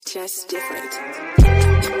just different.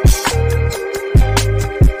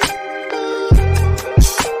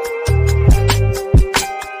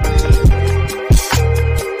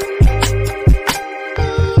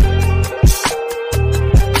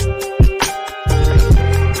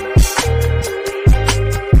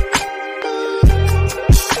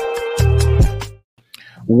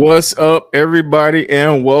 What's up, everybody,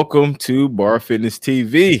 and welcome to Bar Fitness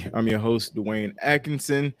TV. I'm your host, Dwayne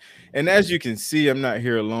Atkinson, and as you can see, I'm not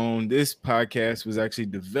here alone. This podcast was actually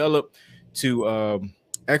developed to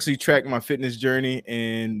actually track my fitness journey,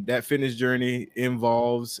 and that fitness journey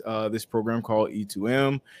involves this program called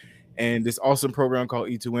E2M. And this awesome program called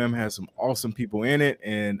E2M has some awesome people in it.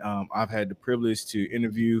 And I've had the privilege to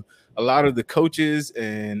interview a lot of the coaches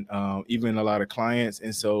and even a lot of clients.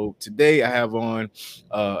 And so today I have on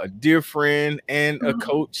a dear friend and a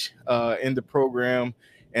coach in the program.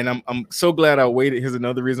 And I'm so glad I waited. Here's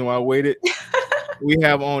another reason why I waited. We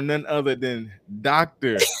have on none other than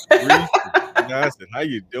Dr. Reese Johnson. How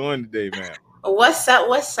you doing today, man? What's up?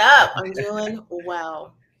 What's up? I'm doing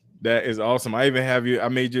well. That is awesome. I even have you. I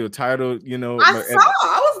made you a title. You know, I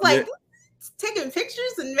was like taking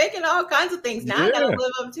pictures and making all kinds of things. Now I gotta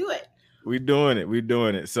live up to it. We're doing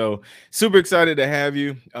it. So super excited to have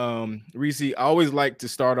you, Reese. I always like to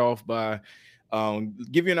start off by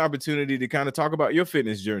give you an opportunity to kind of talk about your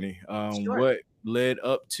fitness journey, Sure. What led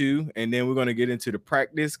up to, and then we're going to get into the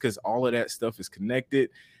practice because all of that stuff is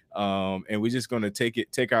connected. And we're just going to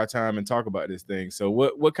take our time and talk about this thing. So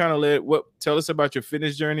what kind of tell us about your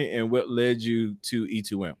fitness journey and what led you to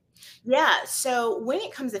E2M? Yeah. So when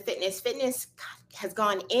it comes to fitness has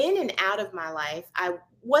gone in and out of my life. I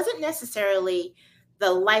wasn't necessarily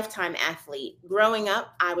the lifetime athlete. Growing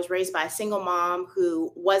up, I was raised by a single mom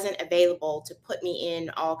who wasn't available to put me in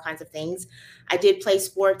all kinds of things. I did play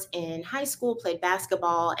sports in high school, played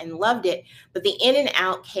basketball and loved it. But the in and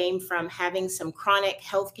out came from having some chronic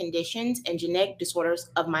health conditions and genetic disorders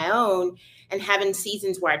of my own and having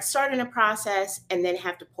seasons where I'd start in a process and then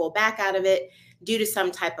have to pull back out of it due to some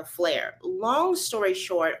type of flare. Long story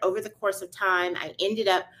short, over the course of time, I ended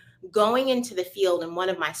up going into the field, and one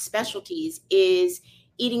of my specialties is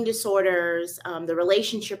eating disorders, the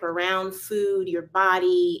relationship around food, your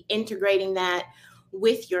body, integrating that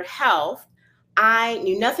with your health. I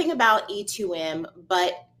knew nothing about E2M,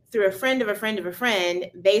 but through a friend of a friend of a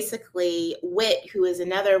friend, basically Whit, who is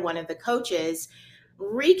another one of the coaches,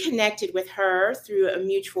 reconnected with her through a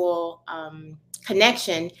mutual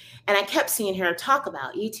connection. And I kept seeing her talk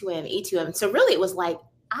about E2M. So really it was like,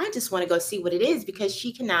 I just want to go see what it is because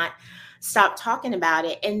she cannot stop talking about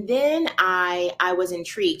it. And then I was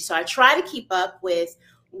intrigued. So I try to keep up with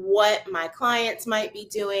what my clients might be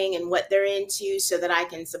doing and what they're into so that I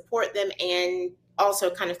can support them and also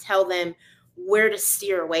kind of tell them where to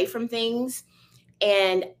steer away from things.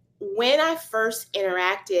 And when I first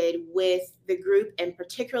interacted with the group and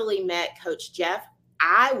particularly met Coach Jeff,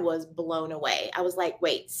 I was blown away. I was like,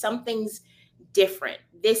 wait, something's different.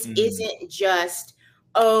 This isn't just,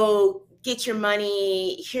 oh, get your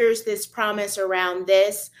money, here's this promise around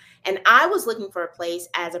this. And I was looking for a place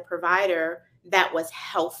as a provider that was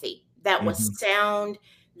healthy, that was sound,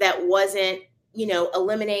 that wasn't,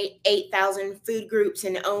 eliminate 8,000 food groups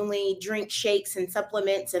and only drink shakes and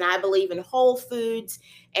supplements. And I believe in whole foods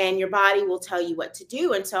and your body will tell you what to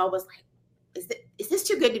do. And so I was like, is this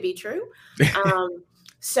too good to be true?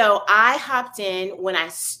 So I hopped in when I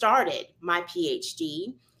started my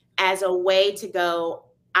PhD as a way to go,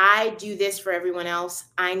 I do this for everyone else.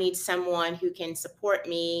 I need someone who can support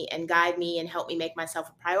me and guide me and help me make myself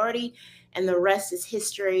a priority. And the rest is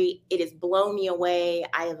history. It has blown me away.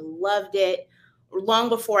 I have loved it. Long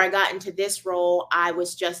before I got into this role, I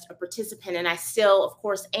was just a participant, and I still, of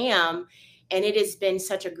course, am. And it has been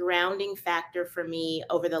such a grounding factor for me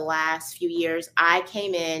over the last few years. I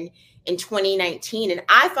came in 2019, and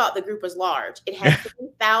I thought the group was large. It had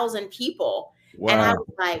 3,000 people. Wow. And I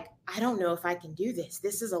was like, I don't know if I can do this.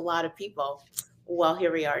 This is a lot of people. Well,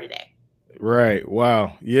 here we are today. Right.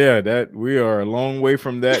 Wow. Yeah, that we are a long way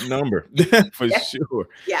from that number for sure.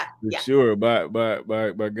 Yeah. Sure. By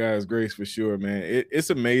God's grace, for sure, man. It's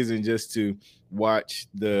amazing just to watch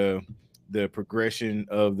the progression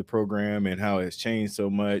of the program and how it's changed so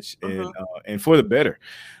much and for the better.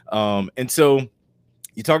 And so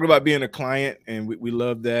you talked about being a client, and we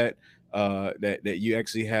love that. That you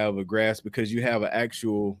actually have a grasp because you have an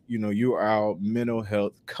actual, you are our mental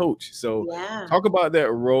health coach. So talk about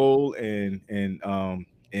that role and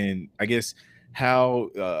I guess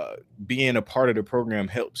how being a part of the program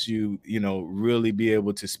helps you, really be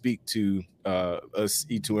able to speak to us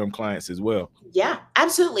E2M clients as well. Yeah,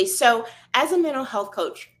 absolutely. So as a mental health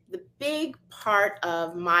coach, the big part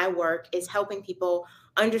of my work is helping people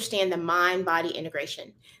understand the mind body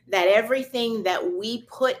integration, that everything that we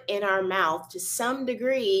put in our mouth to some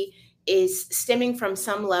degree is stemming from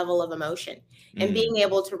some level of emotion. And being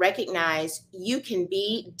able to recognize you can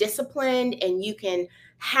be disciplined and you can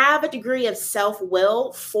have a degree of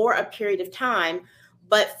self-will for a period of time.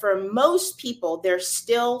 But for most people, there's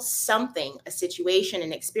still something, a situation,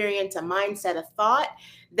 an experience, a mindset, a thought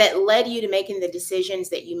that led you to making the decisions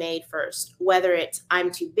that you made first, whether it's I'm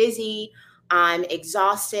too busy, I'm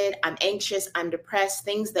exhausted, I'm anxious, I'm depressed,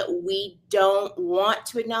 things that we don't want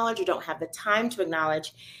to acknowledge or don't have the time to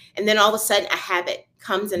acknowledge. And then all of a sudden a habit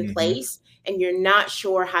comes in place and you're not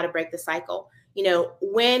sure how to break the cycle. You know,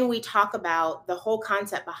 when we talk about the whole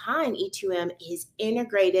concept behind E2M is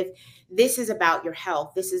integrative, this is about your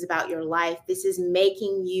health. This is about your life. This is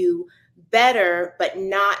making you better, but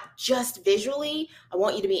not just visually. I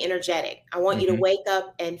want you to be energetic. I want you to wake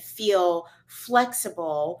up and feel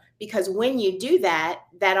flexible, because when you do that,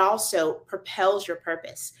 that also propels your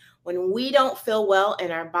purpose. When we don't feel well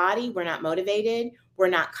in our body, we're not motivated, we're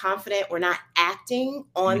not confident, we're not acting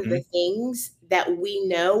on the things that we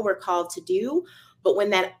know we're called to do. But when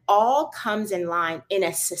that all comes in line in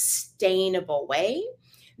a sustainable way,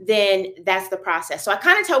 then that's the process. So I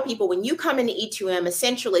kind of tell people, when you come into E2M,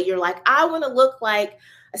 essentially you're like, I want to look like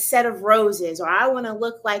a set of roses, or I want to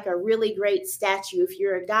look like a really great statue. If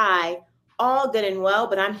you're a guy, all good and well,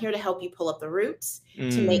 but I'm here to help you pull up the roots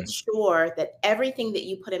to make sure that everything that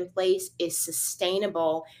you put in place is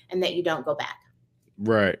sustainable and that you don't go back.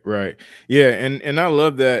 Right, right. Yeah, and I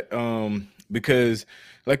love that because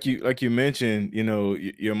like you mentioned, you know,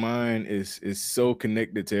 your mind is so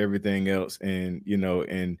connected to everything else, and you know,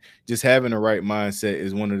 and just having the right mindset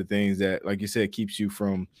is one of the things that, like you said, keeps you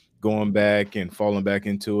from going back and falling back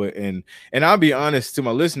into it. And I'll be honest to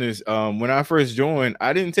my listeners, when I first joined,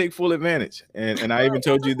 I didn't take full advantage. And I even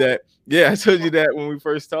told you that, yeah, I told you that when we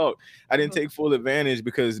first talked. I didn't take full advantage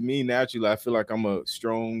because me naturally, I feel like I'm a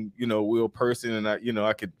strong, you know, will person, and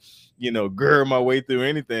I could, you know, gird my way through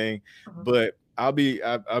anything. But I'll be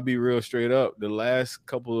real straight up. The last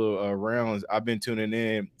couple of rounds I've been tuning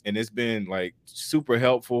in, and it's been like super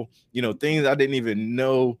helpful. You know, things I didn't even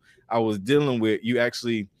know I was dealing with.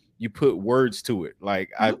 You put words to it.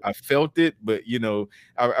 Like I felt it, but you know,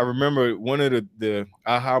 I remember one of the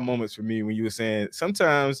aha moments for me when you were saying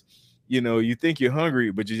sometimes, you know, you think you're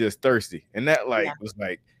hungry, but you're just thirsty. And that like was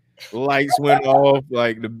like lights went off,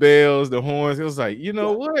 like the bells, the horns. It was like, you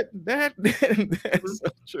know what? That's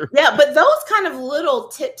so true. Yeah, but those kind of little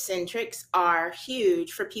tips and tricks are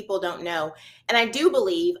huge for people don't know. And I do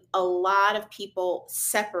believe a lot of people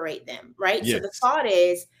separate them, right? So the Yes. thought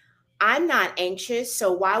is, I'm not anxious,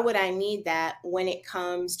 so why would I need that when it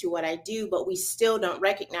comes to what I do? But we still don't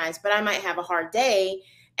recognize, but I might have a hard day.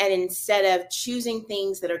 And instead of choosing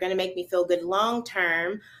things that are going to make me feel good long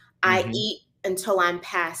term, I eat until I'm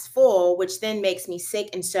past full, which then makes me sick.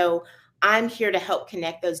 And so I'm here to help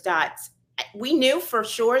connect those dots. We knew for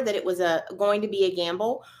sure that it was going to be a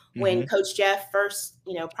gamble. When Coach Jeff first,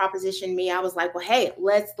 you know, propositioned me, I was like, well, hey,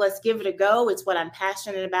 let's give it a go. It's what I'm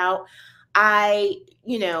passionate about. I,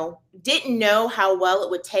 you know, didn't know how well it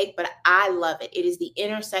would take, but I love it. It is the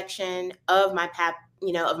intersection of my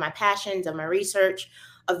of my passions, of my research,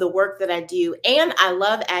 of the work that I do. And I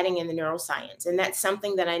love adding in the neuroscience. And that's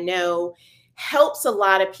something that I know helps a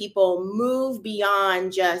lot of people move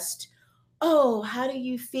beyond just, oh, how do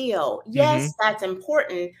you feel? Yes, that's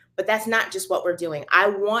important, but that's not just what we're doing. I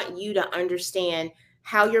want you to understand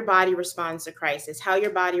how your body responds to crisis, how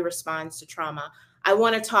your body responds to trauma. I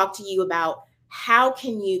want to talk to you about how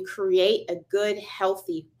can you create a good,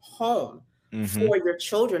 healthy home for your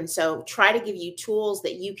children. So try to give you tools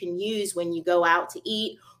that you can use when you go out to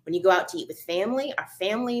eat, when you go out to eat with family. Our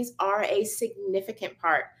families are a significant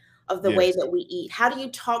part of the way that we eat. How do you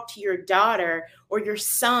talk to your daughter or your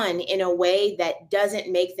son in a way that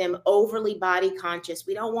doesn't make them overly body conscious?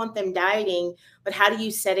 We don't want them dieting, but how do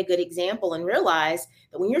you set a good example and realize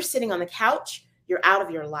that when you're sitting on the couch, you're out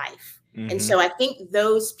of your life? And so I think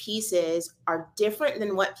those pieces are different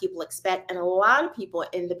than what people expect. And a lot of people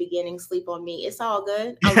in the beginning sleep on me. It's all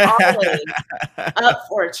good. I'm always up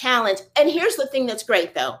for a challenge. And here's the thing that's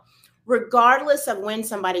great, though. Regardless of when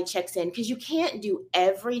somebody checks in, because you can't do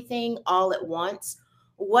everything all at once.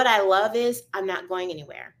 What I love is I'm not going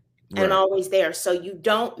anywhere. And I'm always there. So you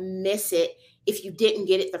don't miss it if you didn't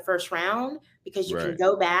get it the first round, because you can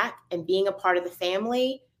go back, and being a part of the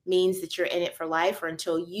family means that you're in it for life or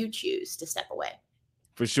until you choose to step away.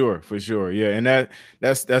 For sure, for sure. Yeah. And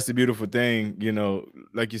that's the beautiful thing, you know,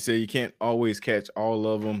 like you said, you can't always catch all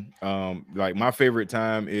of them. Like my favorite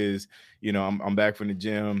time is, you know, I'm back from the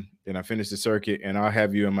gym and I finish the circuit and I'll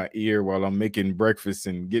have you in my ear while I'm making breakfast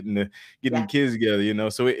and getting the Yeah. kids together, you know.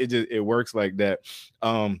 So it just it works like that.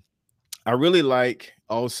 Um, I really like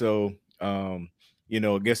also, you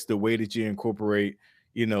know, I guess the way that you incorporate,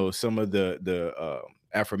 you know, some of the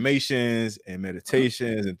affirmations and Mhm,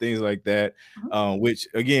 meditations and things like that, mhm. which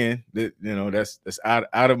again, you know, that's out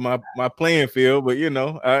of my playing field. But you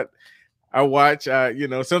know, I watch, you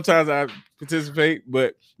know, sometimes I participate,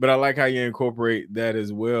 but I like how you incorporate that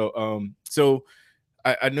as well. So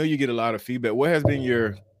I know you get a lot of feedback. What has been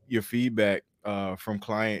your feedback from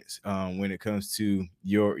clients when it comes to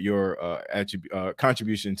your attribute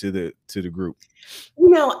contribution to the group? You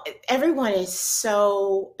know, everyone is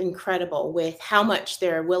so incredible with how much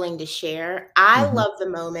they're willing to share. I Hmm. love the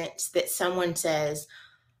moments that someone says,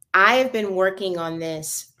 I have been working on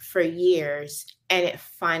this for years and it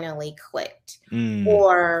finally clicked. Mm,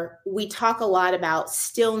 Or we talk a lot about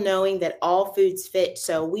still knowing that all foods fit.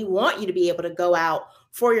 So we want you to be able to go out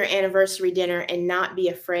for your anniversary dinner and not be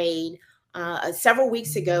afraid. Several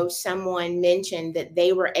weeks ago, someone mentioned that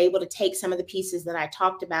they were able to take some of the pieces that I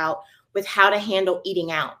talked about with how to handle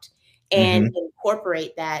eating out and hmm.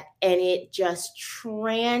 incorporate that. And it just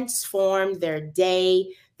transformed their day,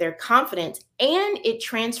 their confidence, and it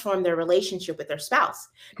transformed their relationship with their spouse.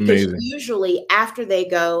 Because Amazing. usually, after they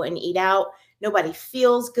go and eat out, nobody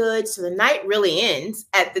feels good. So the night really ends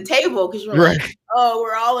at the table because you're like, Right. oh,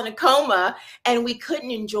 we're all in a coma and we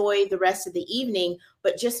couldn't enjoy the rest of the evening.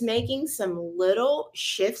 But just making some little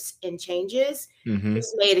shifts and changes Hmm.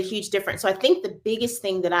 just made a huge difference. So I think the biggest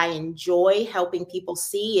thing that I enjoy helping people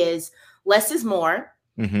see is less is more,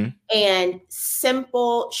 Hmm. and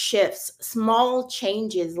simple shifts, small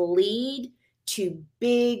changes lead to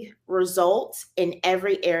big results in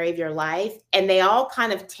every area of your life. And they all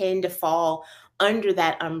kind of tend to fall under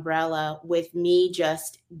that umbrella with me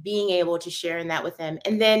just being able to share in that with them.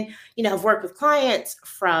 And then, you know, I've worked with clients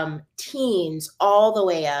from teens all the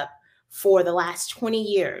way up for the last 20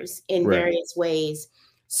 years in Right. various ways.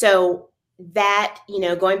 So that, you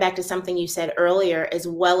know, going back to something you said earlier, as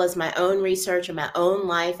well as my own research and my own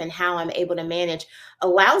life and how I'm able to manage,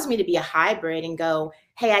 allows me to be a hybrid and go,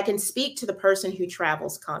 hey, I can speak to the person who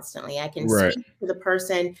travels constantly. I can Right. speak to the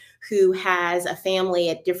person who has a family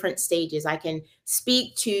at different stages. I can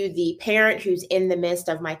speak to the parent who's in the midst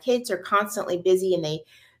of my kids are constantly busy and they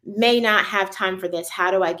may not have time for this. How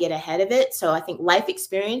do I get ahead of it? So I think life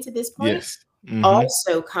experience at this point Yes. Hmm.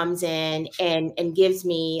 also comes in and gives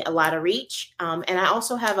me a lot of reach. And I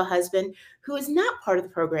also have a husband who is not part of the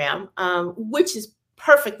program, which is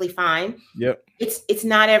perfectly fine. Yep. It's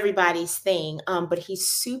not everybody's thing, but he's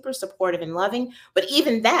super supportive and loving. But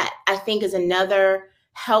even that, I think, is another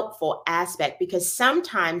helpful aspect because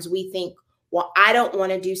sometimes we think, well, I don't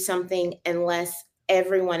want to do something unless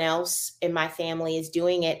everyone else in my family is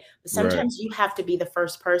doing it. But Right. sometimes you have to be the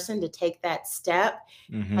first person to take that step,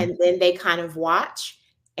 Hmm. and then they kind of watch,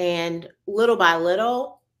 and little by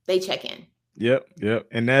little, they check in. Yep, yep.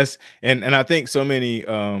 And that's and I think so many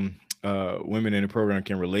women in the program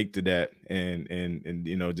can relate to that and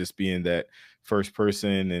you know just being that first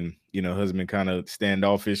person and you know husband kind of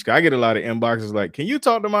standoffish. I get a lot of inboxes like, "Can you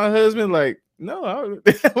talk to my husband?" Like, no,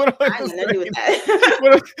 what am I I gonna ain't got nothing to do with say? that.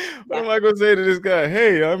 What, what Yeah. am I gonna say to this guy?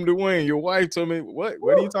 Hey, I'm Dwayne. Your wife told me what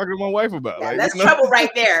are you Woo. talking to my wife about? Yeah, Like, you that's know, trouble right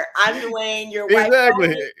there. I'm Dwayne, your wife told exactly.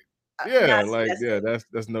 me. Yeah, That's like that's yeah, it.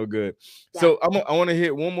 that's no good. Yeah. So I want to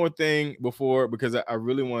hit one more thing before because I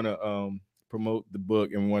really want to promote the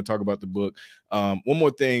book and we want to talk about the book. One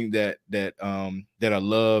more thing that I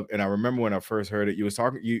love and I remember when I first heard it, you was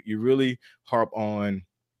talking you really harp on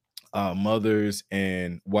mothers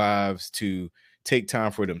and wives to take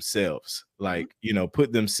time for themselves, Mhm. like you know,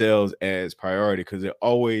 put themselves as priority because they're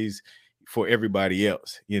always for everybody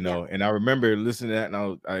else, you Yeah. know. And I remember listening to that,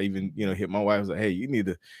 and I even you know hit my wife. I was like, "Hey, you need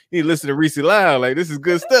to listen to Reese Loud. Like this is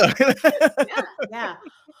good stuff." Yeah. Yeah.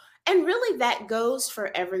 And really, that goes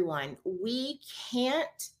for everyone. We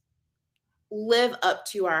can't live up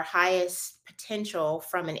to our highest potential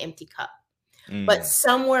from an empty cup. But Mm,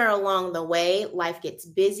 somewhere along the way, life gets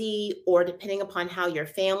busy, or depending upon how your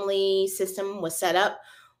family system was set up,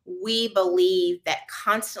 we believe that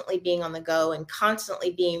constantly being on the go and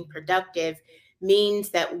constantly being productive means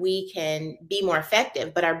that we can be more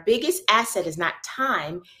effective. But our biggest asset is not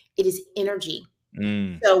time, it is energy.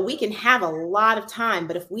 mm, So we can have a lot of time,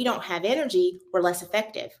 but if we don't have energy, we're less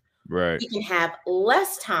effective. Right. We can have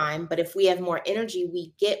less time, but if we have more energy,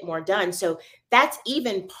 we get more done. So that's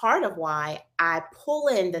even part of why I pull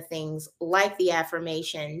in the things like the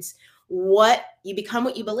affirmations. What you become,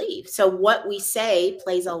 what you believe. So what we say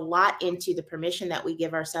plays a lot into the permission that we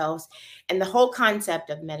give ourselves. And the whole concept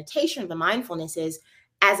of meditation, the mindfulness is,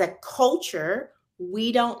 as a culture,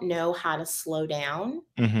 we don't know how to slow down.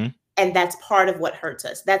 Mm-hmm. And that's part of what hurts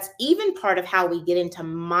us. That's even part of how we get into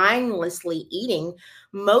mindlessly eating.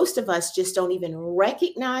 Most of us just don't even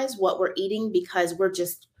recognize what we're eating because we're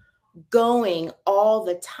just going all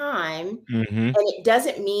the time. Mm-hmm. And it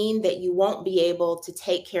doesn't mean that you won't be able to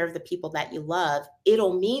take care of the people that you love.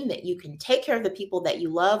 It'll mean that you can take care of the people that you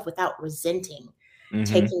love without resenting Mm-hmm.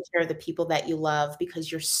 taking care of the people that you love because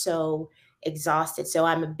you're so exhausted. So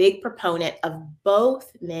I'm a big proponent of both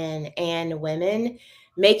men and women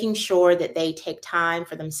making sure that they take time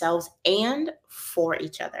for themselves and for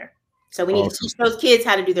each other. So we need to Awesome. teach those kids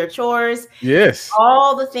how to do their chores, Yes.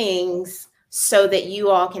 all the things so that you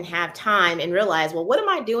all can have time and realize, well, what am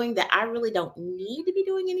I doing that I really don't need to be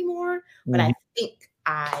doing anymore, but Mhm. I think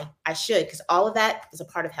I should, because all of that is a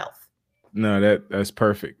part of health. No, that's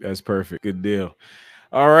perfect. That's perfect. Good deal.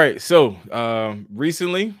 All right. So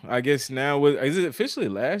recently, I guess now is it officially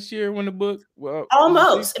last year when the book was released?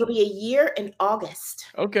 Almost. It'll be a year in August.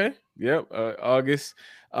 Okay. Yep. August.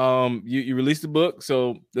 You released the book.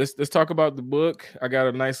 So let's talk about the book. I got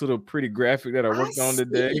a nice little pretty graphic that I I worked on see,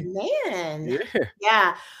 today. man. Yeah.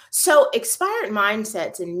 Yeah. So, expired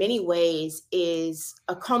mindsets in many ways is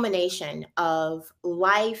a culmination of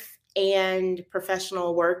life and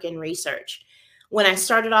professional work and research. When I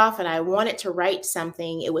started off and I wanted to write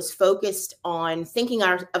something, it was focused on thinking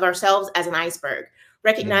of ourselves as an iceberg, Mm,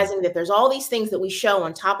 recognizing that there's all these things that we show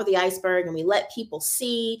on top of the iceberg and we let people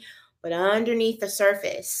see, but underneath the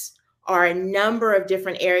surface are a number of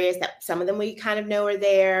different areas that some of them we kind of know are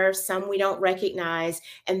there, some we don't recognize.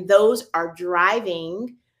 And those are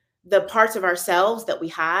driving the parts of ourselves that we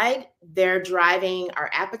hide. They're driving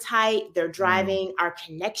our appetite, they're mm, driving our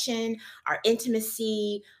connection, our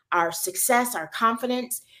intimacy, our success, our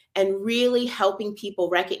confidence, and really helping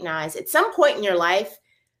people recognize at some point in your life,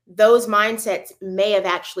 those mindsets may have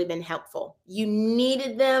actually been helpful. You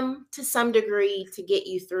needed them to some degree to get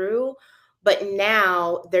you through, but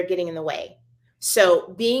now they're getting in the way.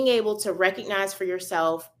 So being able to recognize for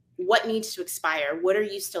yourself what needs to expire, what are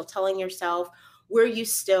you still telling yourself, where are you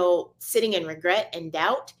still sitting in regret and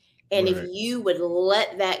doubt, and if right. you would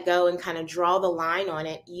let that go and kind of draw the line on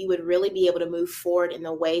it, you would really be able to move forward in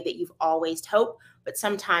the way that you've always hoped. But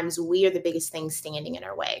sometimes we are the biggest thing standing in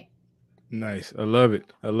our way. Nice. I love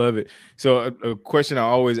it. I love it. So a question I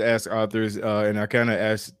always ask authors, and I kind of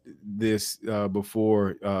asked this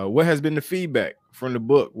before, what has been the feedback from the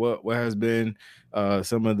book? What has been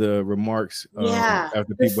some of the remarks Yeah, after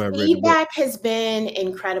the people have read the book? feedback has been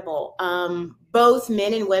incredible. Both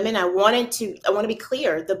men and women. I want to be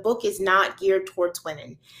clear. The book is not geared towards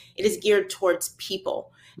women. It is geared towards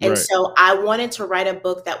people. And Right. so I wanted to write a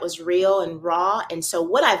book that was real and raw. And so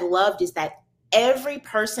what I've loved is that every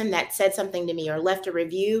person that said something to me or left a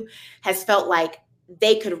review has felt like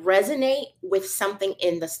they could resonate with something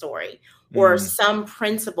in the story or Mm, some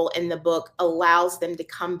principle in the book allows them to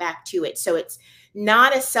come back to it. So it's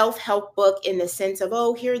not a self-help book in the sense of,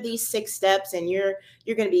 oh, here are these 6 steps and you're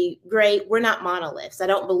going to be great. We're not monoliths. I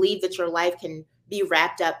don't believe that your life can be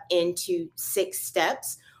wrapped up into 6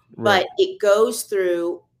 steps, right. but it goes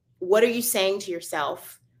through what are you saying to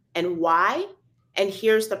yourself and why, and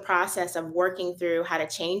here's the process of working through how to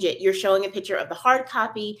change it. You're showing a picture of the hard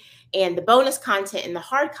copy, and the bonus content in the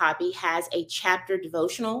hard copy has a chapter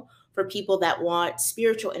devotional for people that want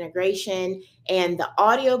spiritual integration, and the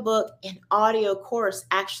audiobook and audio course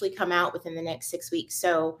actually come out within the next 6 weeks.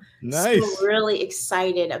 So Nice. really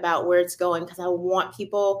excited about where it's going because I want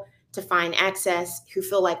people to find access who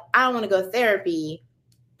feel like I don't want to go therapy,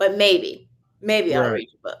 but maybe I'll Right. read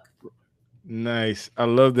your book. Nice. I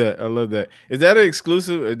love that. I love that. Is that an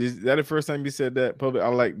exclusive? Is that the first time you said that public? I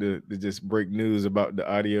like to just break news about the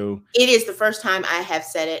audio. It is the first time I have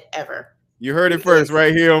said it ever. You heard it It first is.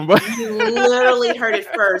 right here on. You literally heard it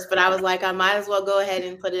first, but I was like, I might as well go ahead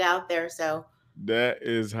and put it out there. So That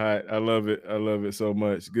is hot. I love it. I love it so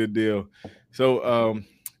much. Good deal. So,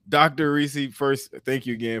 Dr. Reese, first, thank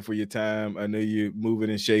you again for your time. I know you're moving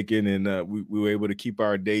and shaking, and we were able to keep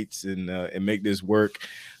our dates and make this work.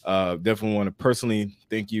 Definitely want to personally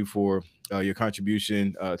thank you for your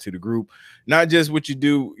contribution to the group, not just what you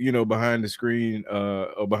do, behind the screen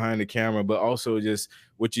or behind the camera, but also just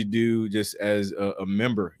what you do just as a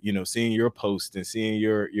member. Seeing your posts and seeing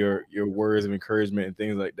your words of encouragement and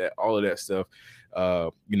things like that. All of that stuff.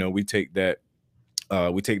 We take that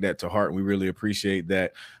We take that to heart, and we really appreciate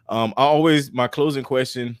that. My closing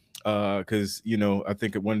question, because I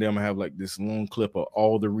think one day I'm gonna have like this long clip of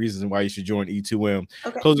all the reasons why you should join E2M.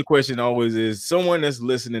 Okay. Closing question always is, someone that's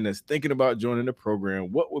listening, that's thinking about joining the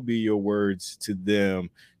program, what would be your words to them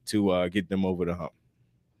to get them over the hump?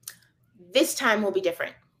 This time will be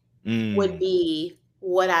different. Would be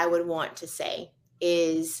what I would want to say.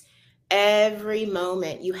 Is every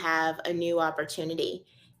moment you have a new opportunity.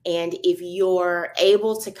 And if you're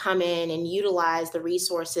able to come in and utilize the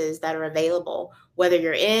resources that are available, whether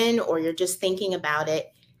you're in or you're just thinking about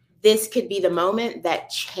it, this could be the moment that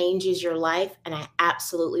changes your life. And I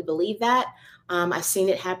absolutely believe that. I've seen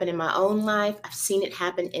it happen in my own life. I've seen it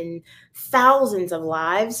happen in thousands of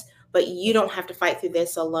lives, but you don't have to fight through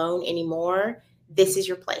this alone anymore. This is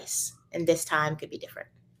your place, and this time could be different.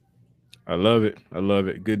 I love it. I love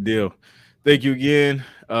it. Good deal. Thank you again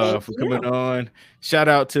for coming on. Shout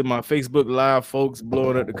out to my Facebook Live folks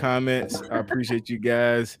blowing up the comments. I appreciate you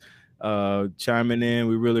guys chiming in.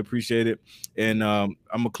 We really appreciate it. And I'm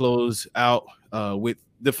going to close out with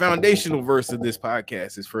the foundational verse of this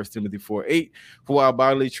podcast is 1 Timothy 4:8. For our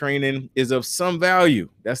bodily training is of some value.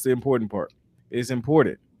 That's the important part. It's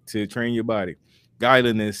important to train your body.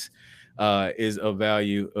 Godliness is of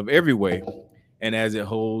value of every way, and as it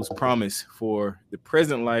holds promise for the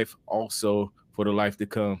present life, also for the life to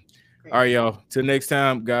come. Great. All right, y'all. Till next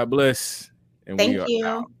time, God bless. And Thank you.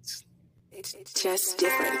 Out. It's just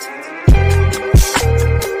different.